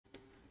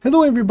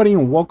Hello everybody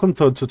and welcome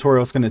to a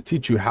tutorial that's going to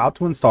teach you how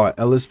to install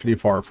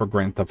LSPDFR for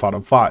Grand Theft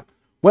Auto 5.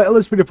 What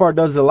LSPDFR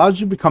does is it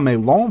allows you to become a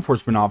law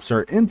enforcement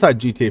officer inside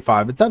GTA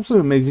 5. It's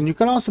absolutely amazing. You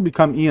can also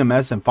become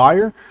EMS and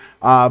fire,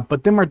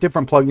 but them are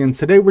different plugins.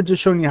 Today we're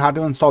just showing you how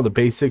to install the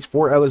basics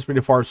for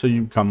LSPDFR so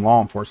you become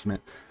law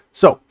enforcement.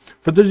 So,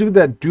 for those of you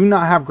that do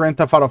not have Grand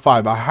Theft Auto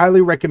 5, I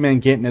highly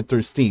recommend getting it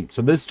through Steam.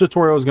 So this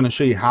tutorial is going to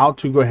show you how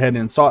to go ahead and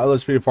install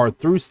LSPDFR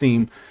through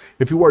Steam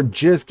if you are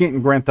just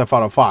getting Grand Theft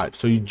Auto 5.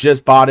 So you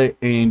just bought it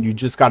and you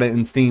just got it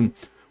in Steam.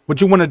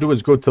 What you want to do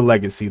is go to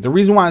Legacy. The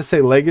reason why I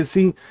say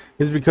Legacy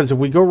is because if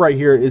we go right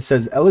here, it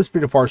says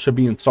LSPDFR should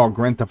be installed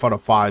Grand Theft Auto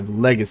 5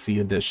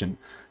 Legacy Edition.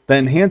 The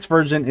enhanced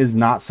version is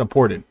not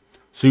supported.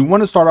 So you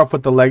want to start off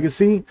with the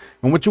Legacy,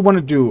 and what you want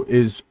to do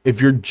is, if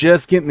you're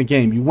just getting the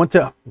game, you want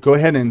to go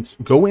ahead and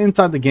go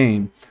inside the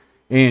game,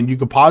 and you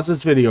can pause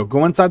this video,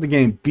 go inside the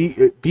game,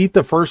 beat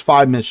the first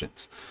 5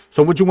 missions.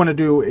 So what you want to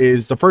do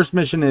is, the first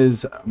mission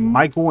is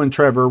Michael and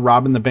Trevor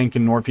robbing the bank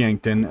in North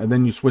Yankton, and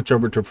then you switch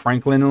over to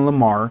Franklin and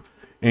Lamar,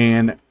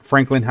 and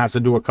Franklin has to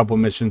do a couple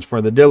missions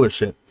for the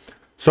dealership.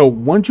 So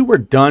once you are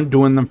done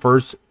doing the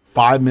first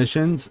 5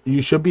 missions,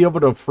 you should be able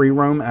to free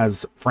roam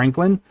as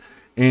Franklin.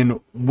 And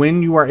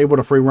when you are able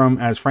to free roam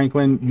as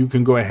Franklin, you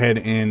can go ahead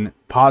and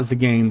pause the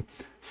game,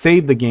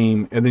 save the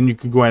game, and then you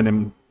can go ahead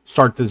and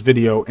start this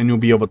video and you'll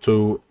be able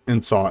to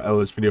install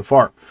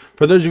LSPDFR.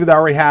 For those of you that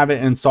already have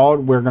it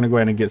installed, we're going to go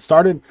ahead and get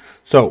started.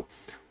 So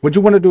what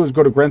you want to do is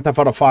go to Grand Theft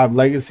Auto 5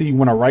 Legacy. You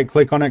want to right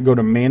click on it, go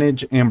to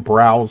Manage and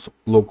Browse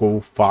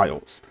Local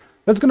Files.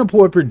 That's going to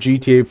pull up your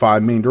GTA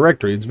 5 main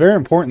directory. It's very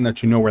important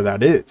that you know where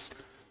that is.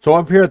 So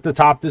up here at the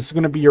top, this is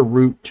going to be your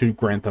route to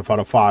Grand Theft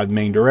Auto 5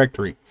 main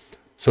directory.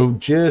 So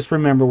just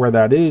remember where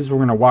that is. We're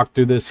going to walk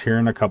through this here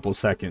in a couple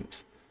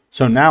seconds.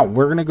 So now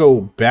we're going to go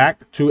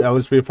back to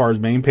LSPDFR's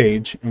main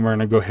page and we're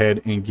going to go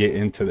ahead and get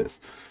into this.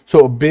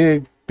 So a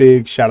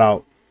big shout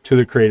out to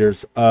the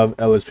creators of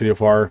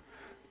LSPDFR.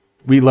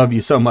 We love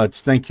you so much.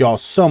 Thank you all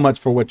so much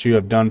for what you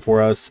have done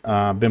for us.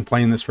 I've been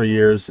playing this for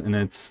years and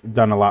it's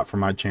done a lot for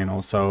my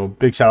channel. So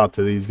big shout out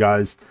to these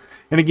guys.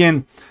 And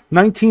again,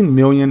 19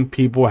 million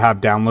people have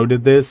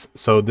downloaded this.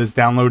 So this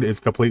download is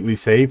completely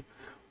safe,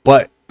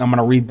 but I'm going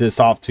to read this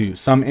off to you.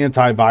 Some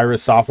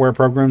antivirus software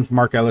programs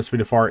mark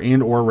LSPDFR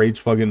and or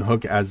Rage plugin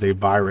hook as a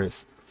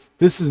virus.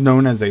 This is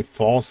known as a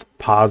false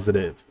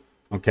positive.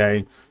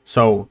 Okay,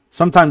 so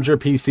sometimes your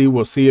PC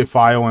will see a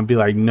file and be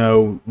like,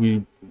 no,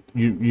 you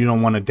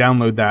don't want to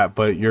download that,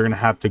 but you're going to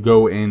have to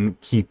go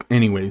and keep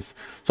anyways.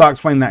 So I'll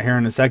explain that here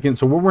in a second.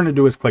 So what we're going to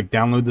do is click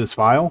download this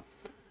file.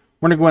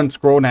 We're going to go ahead and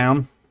scroll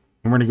down.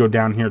 And we're going to go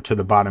down here to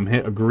the bottom,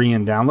 hit agree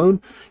and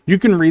download. You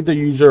can read the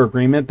user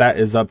agreement, that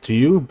is up to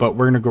you, but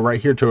we're going to go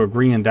right here to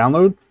agree and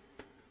download.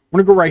 We're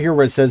going to go right here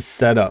where it says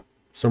setup.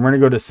 So we're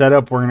going to go to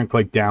setup, we're going to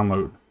click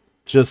download.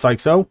 Just like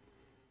so,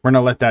 we're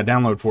going to let that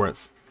download for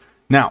us.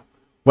 Now,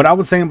 what I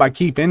was saying by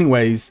keep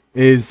anyways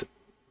is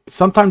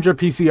sometimes your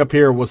PC up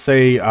here will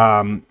say,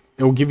 it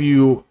will give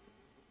you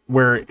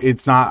where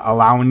it's not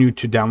allowing you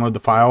to download the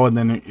file, and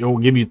then it will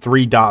give you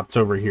 3 dots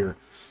over here.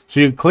 So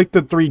you click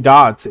the 3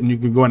 dots and you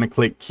can go in and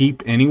click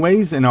keep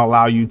anyways, and it'll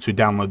allow you to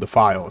download the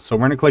file. So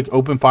we're going to click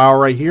open file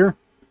right here,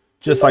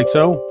 just like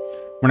so.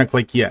 We're going to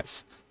click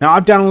yes. Now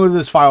I've downloaded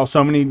this file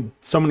so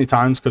many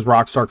times because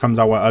Rockstar comes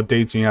out with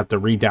updates and you have to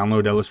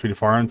re-download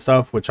LSPDFR and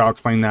stuff, which I'll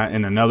explain that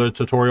in another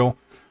tutorial.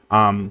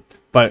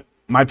 But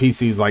my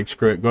PC is like,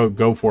 screw it,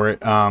 go for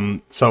it.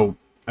 So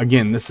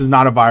again, this is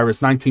not a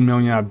virus. 19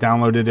 million, I've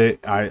downloaded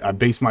it. I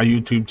based my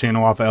YouTube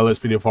channel off of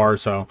LSPDFR,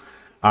 so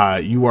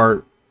you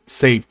are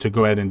safe to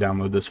go ahead and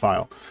download this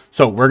file.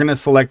 So we're going to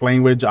select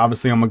language.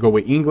 Obviously I'm going to go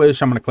with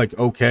English. I'm going to click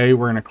OK.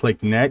 We're going to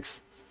click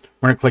next.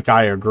 We're going to click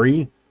I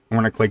agree. And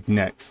we're going to click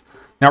next.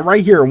 Now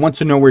right here, I want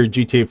to know where your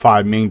GTA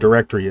 5 main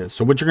directory is.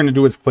 So what you're going to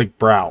do is click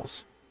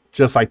browse.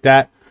 Just like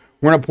that.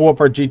 We're going to pull up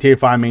our GTA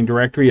 5 main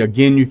directory.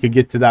 Again, you could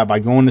get to that by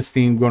going to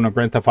Steam, going to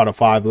Grand Theft Auto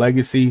 5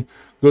 Legacy,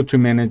 go to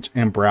manage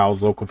and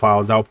browse local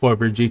files. I'll pull up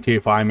your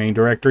GTA 5 main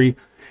directory.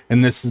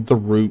 And this is the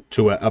route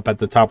to it up at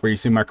the top where you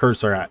see my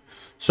cursor at.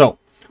 So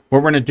what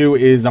we're going to do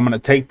is I'm going to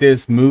take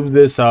this, move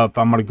this up.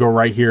 I'm going to go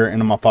right here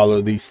and I'm going to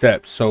follow these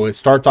steps. So it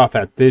starts off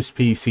at this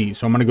PC.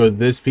 So I'm going to go to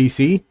this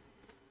PC. It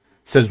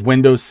says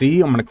Windows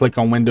C. I'm going to click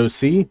on Windows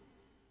C. It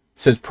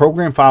says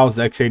Program Files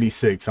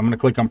x86. I'm going to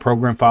click on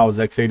Program Files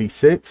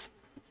x86.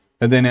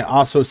 And then it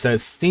also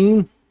says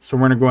Steam. So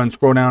we're going to go ahead and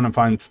scroll down and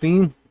find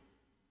Steam.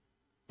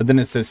 But then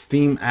it says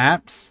Steam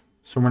Apps.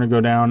 So we're going to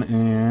go down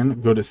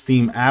and go to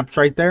Steam Apps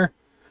right there.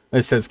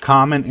 It says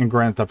Common and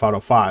Grand Theft Auto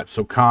 5.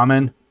 So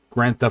Common,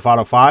 Grand Theft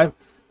Auto 5. I'm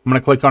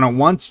going to click on it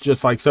once,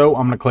 just like so.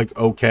 I'm going to click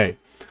OK.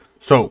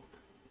 So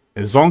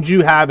as long as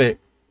you have it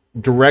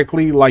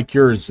directly like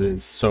yours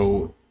is,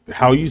 so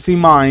how you see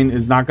mine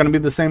is not going to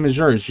be the same as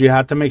yours. You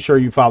have to make sure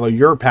you follow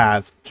your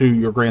path to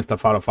your Grand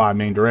Theft Auto 5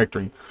 main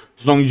directory.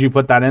 As long as you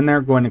put that in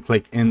there, go ahead and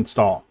click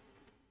install.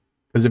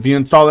 Because if you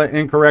install it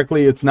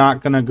incorrectly, it's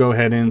not going to go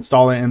ahead and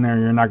install it in there.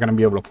 You're not going to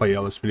be able to play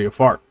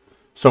LSPDFR.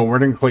 So we're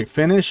going to click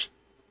finish,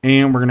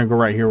 and we're going to go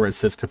right here where it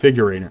says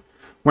configurator.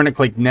 We're going to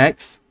click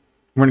next.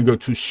 We're going to go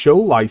to show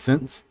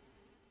license.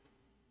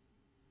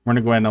 We're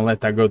going to go ahead and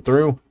let that go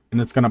through, and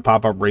it's going to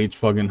pop up Rage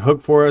Plugin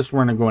Hook for us.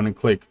 We're going to go in and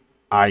click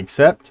I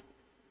accept.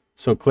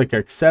 So click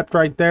accept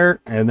right there,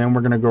 and then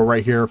we're going to go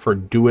right here for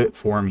do it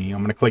for me. I'm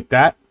going to click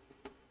that.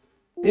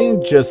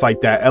 And just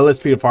like that,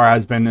 LSPDFR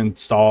has been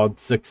installed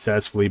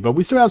successfully, but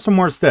we still have some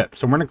more steps.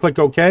 So we're going to click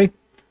OK,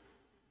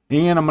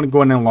 and I'm going to go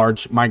ahead and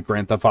enlarge my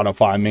Grand Theft Auto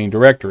 5 main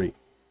directory.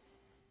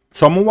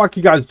 So I'm going to walk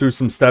you guys through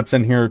some steps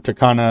in here to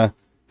kind of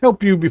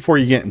help you before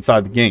you get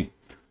inside the game.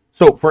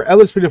 So for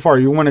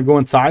LSPDFR, you want to go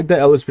inside the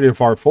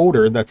LSPDFR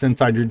folder that's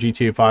inside your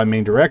GTA 5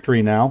 main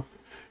directory now.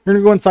 You're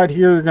going to go inside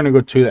here, you're going to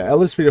go to the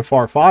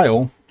LSPDFR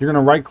file, you're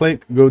going to right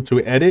click, go to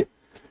edit.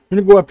 You're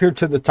going to go up here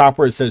to the top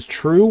where it says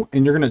true,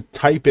 and you're going to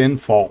type in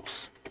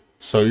false.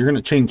 So you're going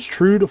to change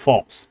true to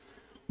false.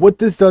 What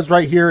this does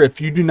right here,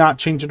 if you do not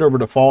change it over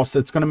to false,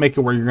 it's going to make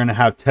it where you're going to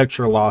have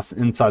texture loss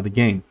inside the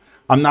game.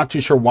 I'm not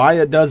too sure why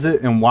it does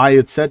it and why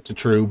it's set to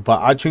true,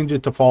 but I change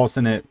it to false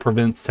and it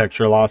prevents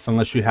texture loss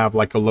unless you have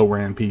like a lower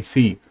end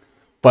PC.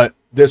 But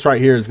this right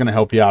here is going to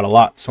help you out a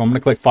lot. So I'm going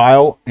to click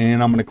file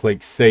and I'm going to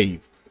click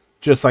save.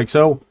 Just like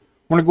so.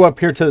 We're going to go up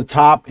here to the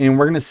top and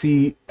we're going to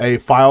see a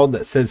file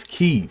that says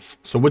keys.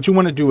 So what you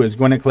want to do is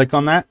go ahead and click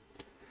on that.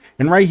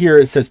 And right here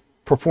it says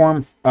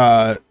perform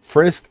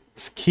frisk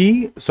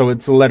key. So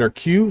it's the letter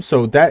Q.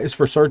 So that is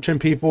for searching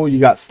people. You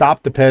got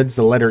stop the peds,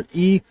 the letter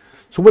E.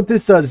 So what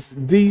this does,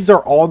 these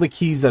are all the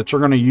keys that you're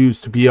going to use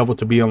to be able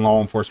to be a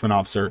law enforcement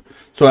officer.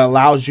 So it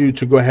allows you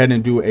to go ahead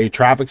and do a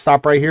traffic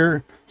stop right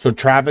here. So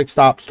traffic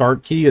stop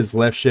start key is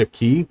left shift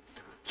key.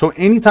 So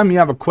anytime you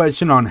have a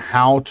question on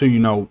how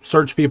to,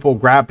 search people,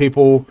 grab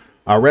people,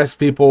 arrest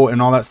people,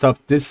 and all that stuff,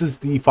 this is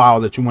the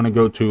file that you want to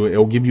go to. It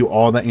will give you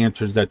all the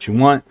answers that you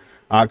want.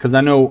 Because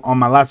I know on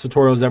my last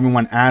tutorials,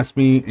 everyone asked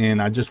me,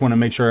 and I just want to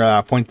make sure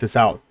I point this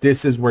out.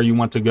 This is where you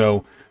want to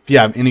go if you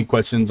have any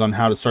questions on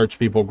how to search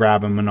people,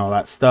 grab them, and all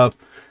that stuff.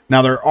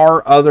 Now, there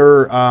are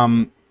other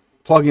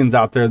plugins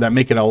out there that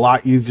make it a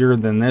lot easier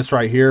than this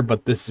right here,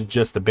 but this is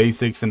just the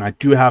basics, and I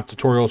do have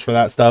tutorials for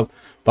that stuff,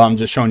 but I'm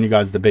just showing you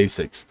guys the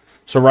basics.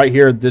 So right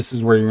here, this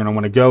is where you're going to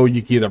want to go.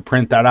 You can either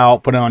print that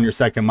out, put it on your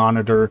second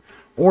monitor,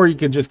 or you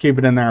can just keep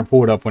it in there and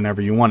pull it up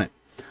whenever you want it.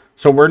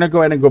 So we're going to go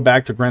ahead and go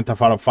back to Grand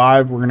Theft Auto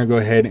 5. We're going to go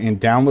ahead and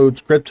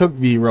download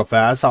ScriptHook-V real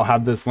fast. I'll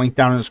have this link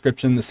down in the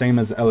description, the same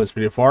as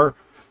LSPDFR.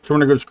 So we're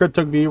going to go to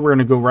ScriptHook-V. We're going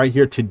to go right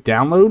here to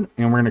download,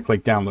 and we're going to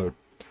click download.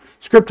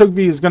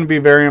 ScriptHook-V is going to be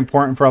very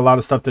important for a lot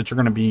of stuff that you're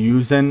going to be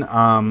using.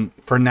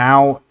 For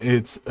now,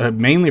 it's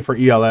mainly for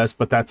ELS,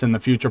 but that's in the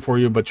future for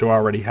you, but you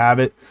already have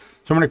it.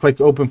 So I'm going to click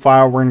open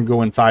file. We're going to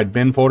go inside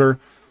bin folder.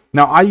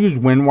 Now I use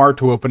WinRAR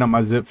to open up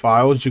my zip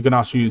files. You can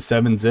also use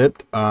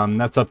 7-zipped.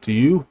 That's up to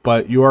you,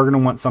 but you are going to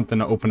want something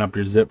to open up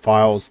your zip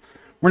files.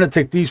 We're going to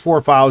take these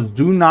 4 files.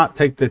 Do not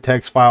take the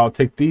text file.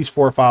 Take these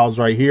 4 files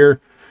right here.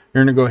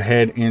 You're going to go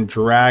ahead and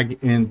drag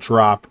and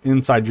drop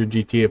inside your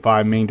GTA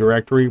 5 main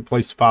directory.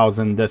 Place the files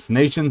in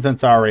destination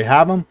since I already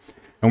have them,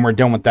 and we're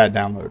done with that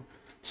download.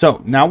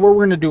 So now what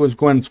we're going to do is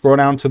go ahead and scroll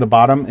down to the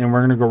bottom, and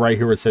we're going to go right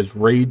here where it says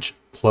Rage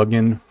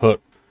Plugin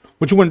Hook.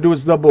 What you want to do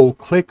is double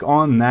click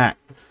on that.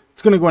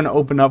 It's going to go ahead and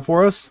open up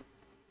for us.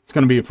 It's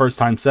going to be a first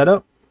time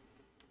setup.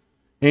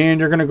 And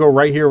you're going to go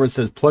right here where it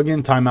says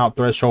plugin timeout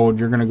threshold.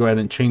 You're going to go ahead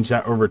and change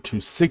that over to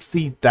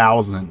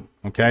 60,000.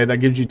 Okay, that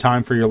gives you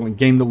time for your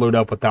game to load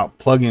up without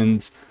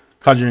plugins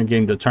causing your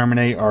game to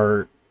terminate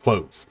or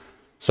close.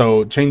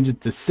 So change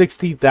it to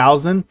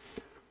 60,000.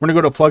 We're going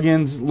to go to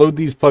plugins, load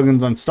these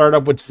plugins on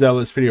startup, which is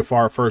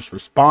LSPDFR first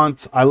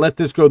response. I let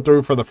this go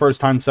through for the first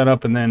time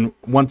setup, and then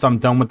once I'm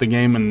done with the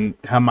game and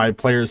have my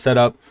players set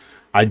up,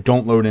 I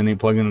don't load any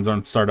plugins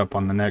on startup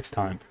on the next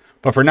time.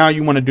 But for now,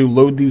 you want to do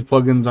load these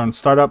plugins on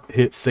startup,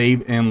 hit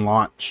save and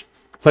launch.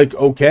 Click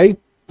OK,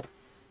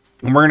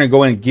 and we're going to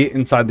go and get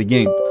inside the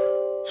game.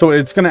 So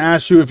it's going to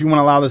ask you if you want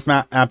to allow this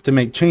app to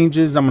make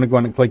changes. I'm going to go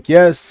ahead and click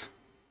yes.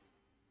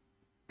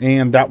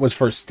 And that was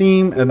for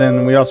Steam. And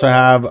then we also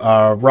have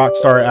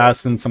Rockstar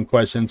asking some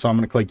questions. So I'm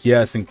going to click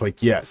yes and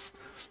click yes.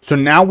 So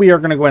now we are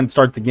going to go ahead and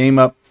start the game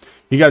up.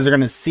 You guys are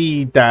going to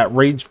see that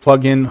Rage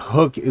Plugin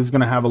Hook is going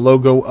to have a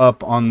logo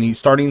up on the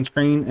starting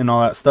screen and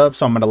all that stuff.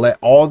 So I'm going to let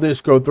all this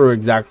go through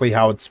exactly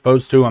how it's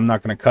supposed to. I'm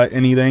not going to cut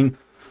anything.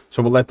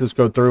 So we'll let this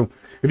go through.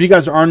 If you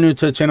guys are new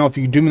to the channel, if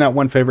you do me that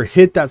one favor,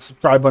 hit that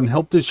subscribe button.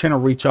 Help this channel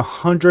reach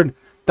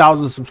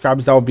 100,000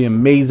 subscribers. That would be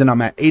amazing.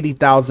 I'm at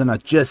 80,000. I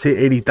just hit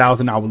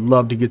 80,000. I would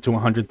love to get to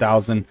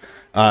 100,000.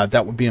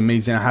 That would be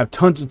amazing. I have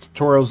tons of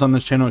tutorials on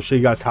this channel to show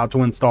you guys how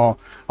to install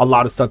a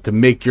lot of stuff to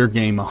make your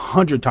game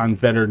 100 times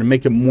better, to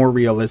make it more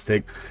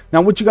realistic.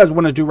 Now, what you guys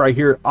want to do right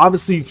here,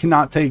 obviously you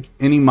cannot take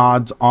any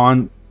mods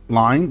online.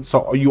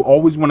 So you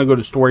always want to go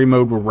to story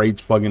mode with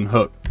Rage Plugin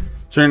Hook.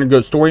 So you're going to go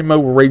story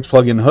mode with Rage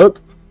Plugin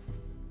Hook.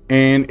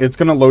 And it's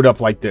going to load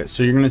up like this.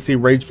 So you're going to see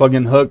Rage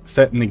Plugin Hook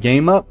setting the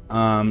game up.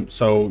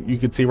 So you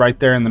can see right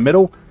there in the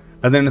middle.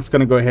 And then it's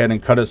going to go ahead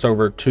and cut us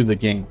over to the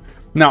game.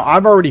 Now,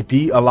 I've already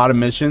beat a lot of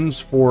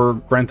missions for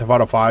Grand Theft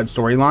Auto 5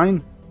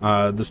 storyline,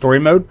 the story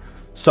mode.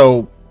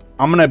 So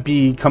I'm going to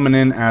be coming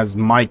in as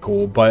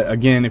Michael. But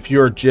again, if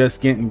you're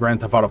just getting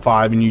Grand Theft Auto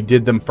 5 and you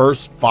did them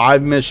first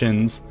 5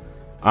 missions,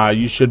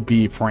 you should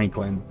be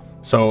Franklin.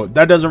 So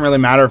that doesn't really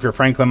matter if you're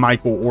Franklin,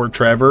 Michael, or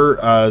Trevor,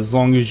 as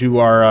long as you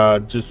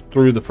are just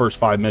through the first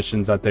 5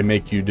 missions that they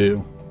make you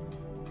do.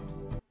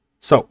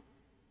 So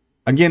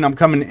again, I'm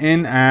coming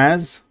in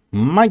as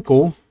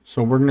Michael.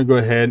 So we're going to go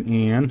ahead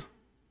and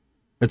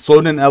it's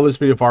loading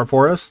LSPDFR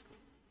for us.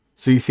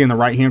 So you see in the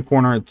right hand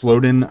corner, it's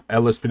loading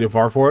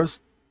LSPDFR for us.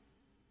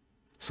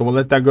 So we'll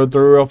let that go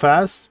through real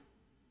fast.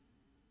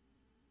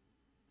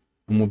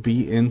 And we'll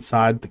be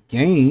inside the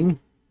game.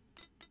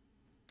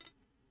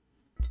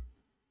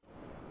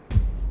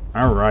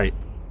 All right.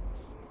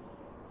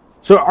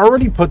 So it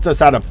already puts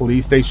us at a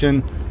police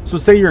station. So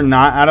say you're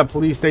not at a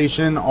police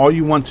station. All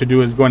you want to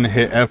do is go and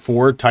hit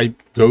F4,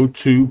 type go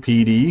to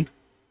PD.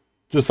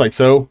 Just like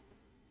so.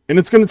 And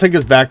it's going to take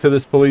us back to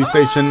this police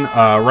station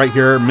right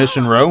here,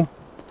 Mission Row.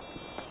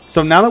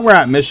 So now that we're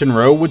at Mission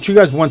Row, what you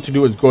guys want to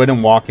do is go ahead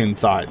and walk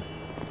inside.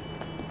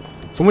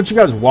 So once you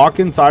guys walk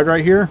inside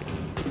right here,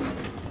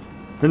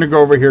 we're going to go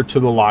over here to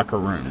the locker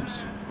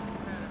rooms.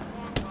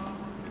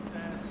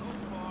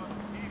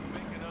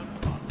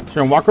 So you're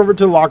going to walk over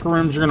to the locker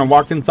rooms. You're going to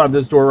walk inside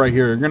this door right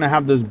here. You're going to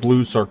have this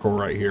blue circle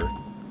right here.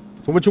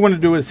 So what you want to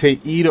do is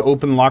hit E to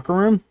open the locker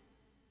room.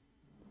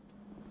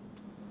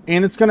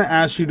 And it's going to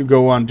ask you to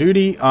go on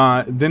duty.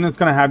 Then it's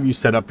going to have you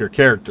set up your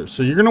character.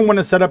 So you're going to want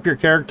to set up your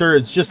character.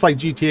 It's just like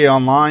GTA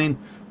Online,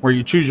 where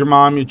you choose your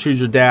mom, you choose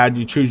your dad,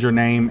 you choose your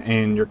name,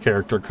 and your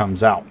character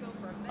comes out.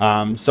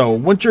 So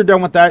once you're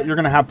done with that, you're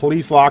going to have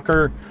police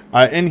locker.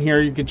 In here,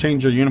 you can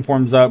change your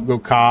uniforms up, go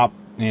cop,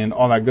 and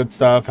all that good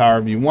stuff,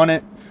 however you want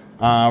it.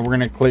 We're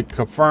going to click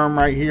confirm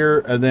right here,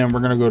 and then we're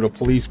going to go to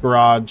police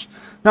garage.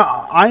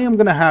 Now, I am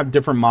going to have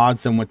different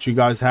mods than what you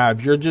guys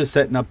have. You're just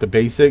setting up the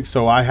basics,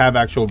 so I have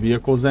actual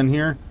vehicles in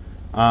here.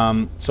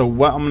 So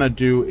what I'm going to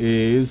do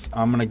is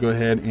I'm going to go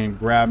ahead and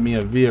grab me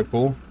a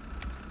vehicle.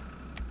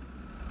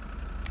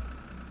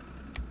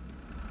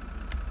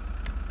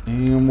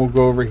 And we'll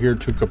go over here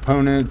to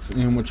components,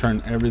 and we'll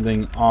turn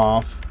everything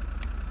off.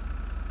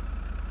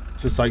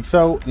 Just like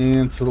so,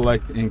 and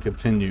select and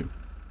continue.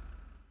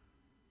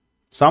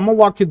 So I'm going to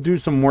walk you through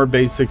some more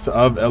basics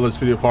of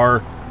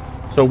LSPDFR.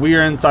 So we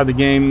are inside the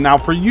game. Now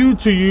for you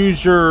to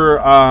use your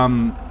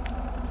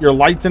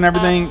lights and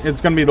everything, it's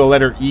going to be the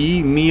letter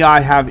E. Me, I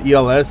have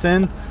ELS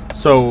in.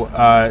 So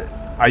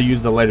I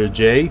use the letter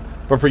J.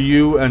 But for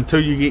you,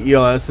 until you get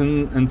ELS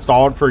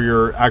installed for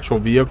your actual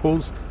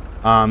vehicles,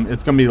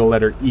 it's going to be the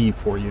letter E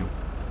for you.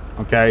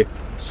 Okay.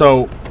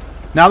 So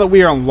now that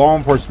we are in law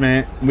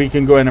enforcement, we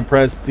can go ahead and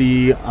press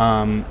the,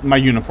 my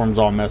uniform's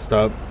all messed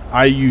up.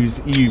 I use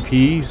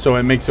EUP, so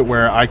it makes it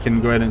where I can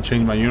go ahead and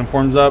change my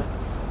uniforms up.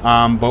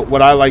 But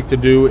what I like to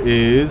do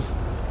is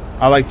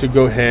I like to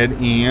go ahead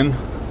and...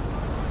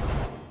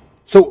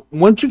 So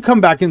once you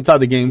come back inside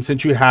the game,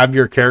 since you have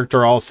your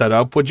character all set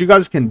up, what you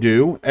guys can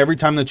do, every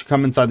time that you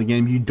come inside the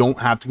game, you don't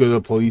have to go to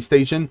the police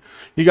station.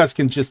 You guys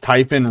can just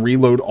type in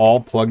reload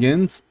all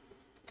plugins.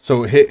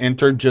 So hit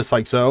enter just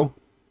like so.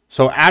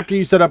 So after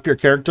you set up your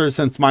character,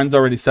 since mine's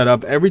already set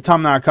up, every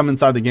time that I come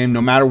inside the game, no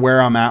matter where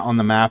I'm at on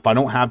the map, I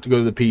don't have to go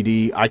to the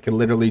PD. I can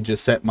literally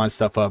just set my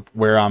stuff up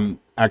where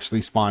I'm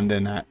actually spawned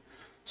in at.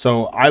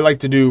 So I like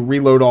to do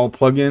reload all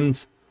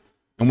plugins.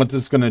 And what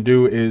this is going to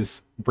do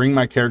is bring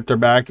my character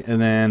back, and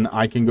then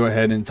I can go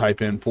ahead and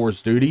type in force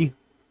duty.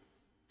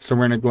 So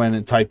we're going to go ahead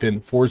and type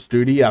in force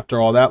duty. After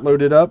all that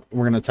loaded up,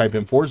 we're going to type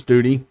in force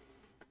duty.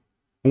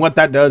 And what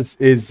that does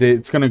is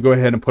it's going to go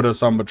ahead and put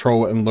us on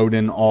patrol and load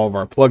in all of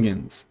our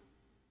plugins.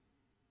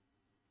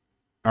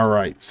 All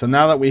right, so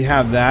now that we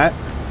have that,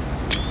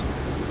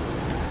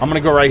 I'm going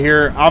to go right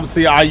here.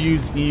 Obviously, I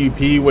use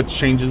EUP, which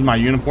changes my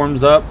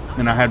uniforms up,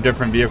 and I have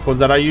different vehicles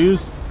that I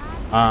use.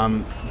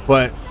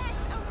 But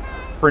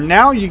for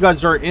now, you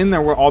guys are in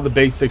there with all the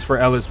basics for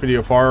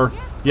LSPDFR.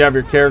 You have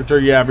your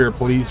character, you have your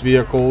police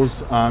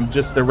vehicles,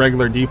 just the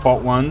regular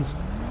default ones.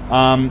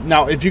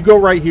 Now, if you go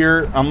right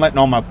here, I'm letting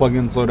all my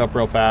plugins load up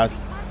real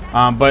fast.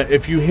 But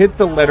if you hit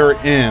the letter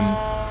M,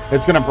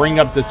 it's going to bring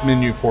up this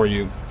menu for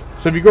you.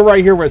 So if you go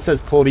right here where it says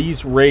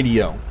police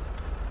radio,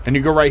 and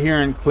you go right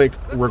here and click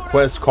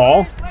request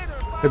call,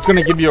 it's going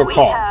to give you a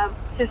call. We have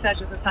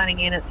dispatchers assigning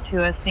units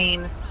to a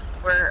scene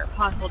where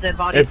possible dead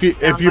bodies.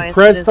 If you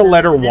press the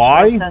letter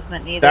Y,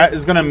 that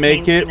is going to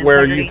make it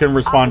where you can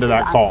respond to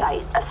that call.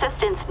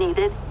 Assistance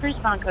needed.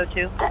 Respond code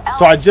 2.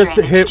 So I just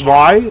hit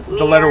Y,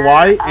 the letter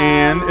Y,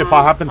 and if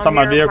I hop inside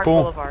my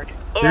vehicle,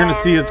 you're going to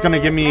see it's going to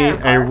give me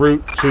a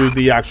route to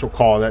the actual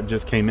call that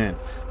just came in.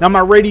 Now, my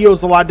radio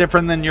is a lot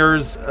different than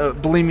yours.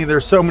 Believe me,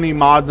 there's so many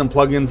mods and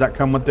plugins that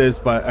come with this,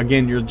 but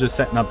again, you're just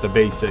setting up the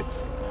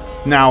basics.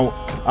 Now,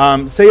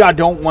 say I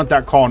don't want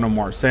that call no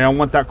more. Say I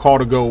want that call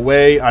to go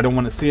away. I don't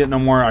want to see it no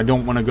more. I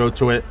don't want to go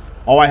to it.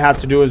 All I have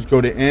to do is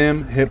go to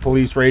M, hit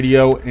police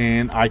radio,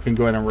 and I can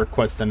go ahead and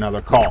request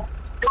another call.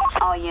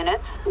 All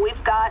units,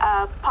 we've got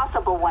a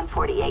possible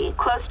 148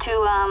 close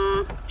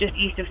to just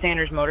east of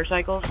Sanders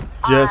Motorcycles.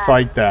 just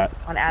like that.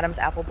 On Adams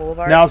Apple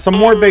Boulevard. Now some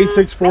more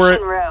basics for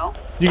it. Row.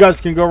 You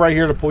guys can go right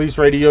here to police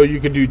radio. You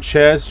can do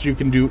chest, you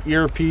can do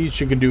earpiece,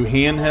 you can do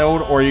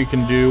handheld, or you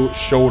can do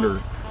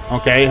shoulder.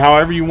 Okay,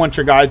 however you want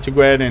your guy to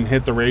go ahead and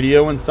hit the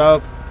radio and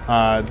stuff,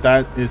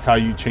 that is how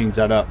you change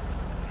that up.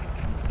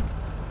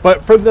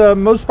 But for the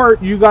most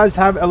part, you guys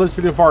have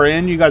LSPDFR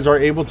in. You guys are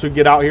able to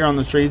get out here on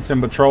the streets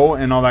and patrol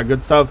and all that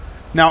good stuff.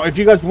 Now, if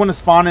you guys want to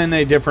spawn in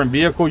a different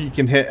vehicle, you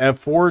can hit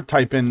F4,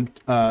 type in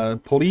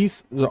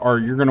police, or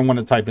you're going to want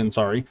to type in,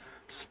 sorry,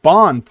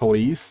 spawn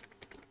police.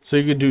 So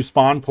you could do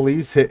spawn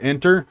police, hit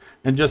enter,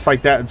 and just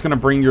like that, it's going to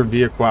bring your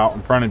vehicle out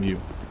in front of you.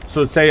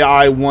 So say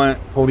I want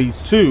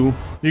police 2,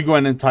 you go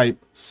in and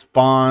type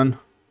spawn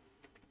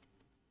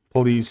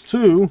police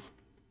 2.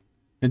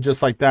 And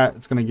just like that,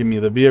 it's going to give me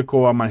the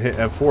vehicle. I'm going to hit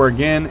F4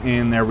 again,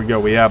 and there we go.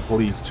 We have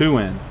police 2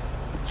 in.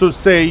 So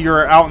say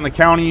you're out in the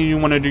county and you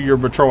want to do your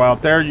patrol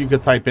out there, you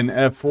could type in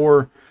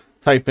F4,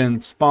 type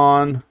in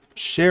spawn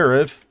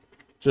sheriff,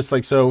 just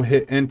like so,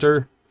 hit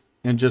enter,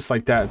 and just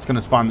like that, it's going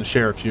to spawn the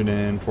sheriff unit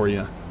in for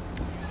you.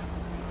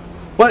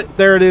 But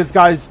there it is,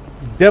 guys.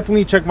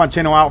 Definitely check my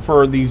channel out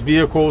for these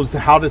vehicles,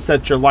 how to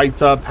set your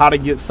lights up, how to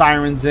get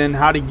sirens in,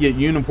 how to get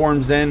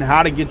uniforms in,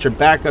 how to get your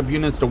backup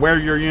units to wear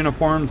your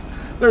uniforms.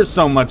 There's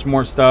so much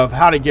more stuff,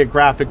 how to get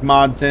graphic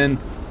mods in,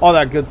 all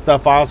that good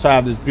stuff. I also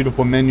have this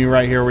beautiful menu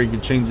right here where you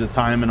can change the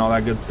time and all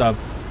that good stuff,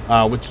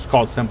 which is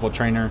called Simple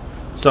Trainer.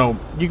 So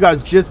you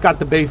guys just got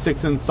the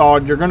basics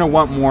installed. You're going to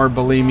want more,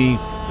 believe me.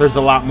 There's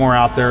a lot more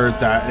out there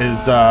that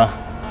is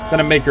going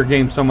to make your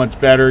game so much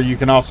better. You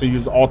can also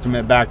use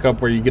Ultimate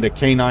Backup where you get a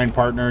K9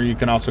 partner. You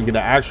can also get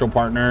an actual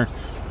partner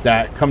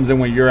that comes in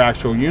with your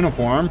actual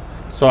uniform.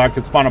 So I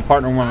could spawn a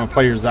partner in one of the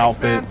player's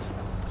outfits.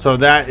 So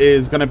that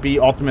is going to be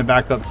Ultimate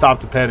Backup,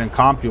 Stop to Pet, and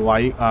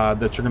CompuLite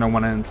that you're going to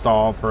want to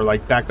install for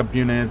like backup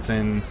units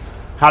and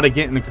how to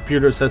get in the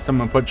computer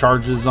system and put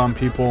charges on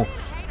people.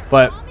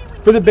 But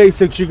for the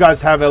basics, you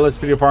guys have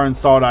LSPDFR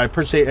installed. I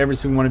appreciate every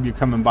single one of you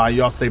coming by.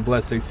 Y'all stay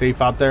blessed, stay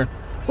safe out there.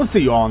 We'll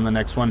see you all in the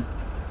next one.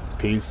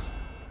 Peace.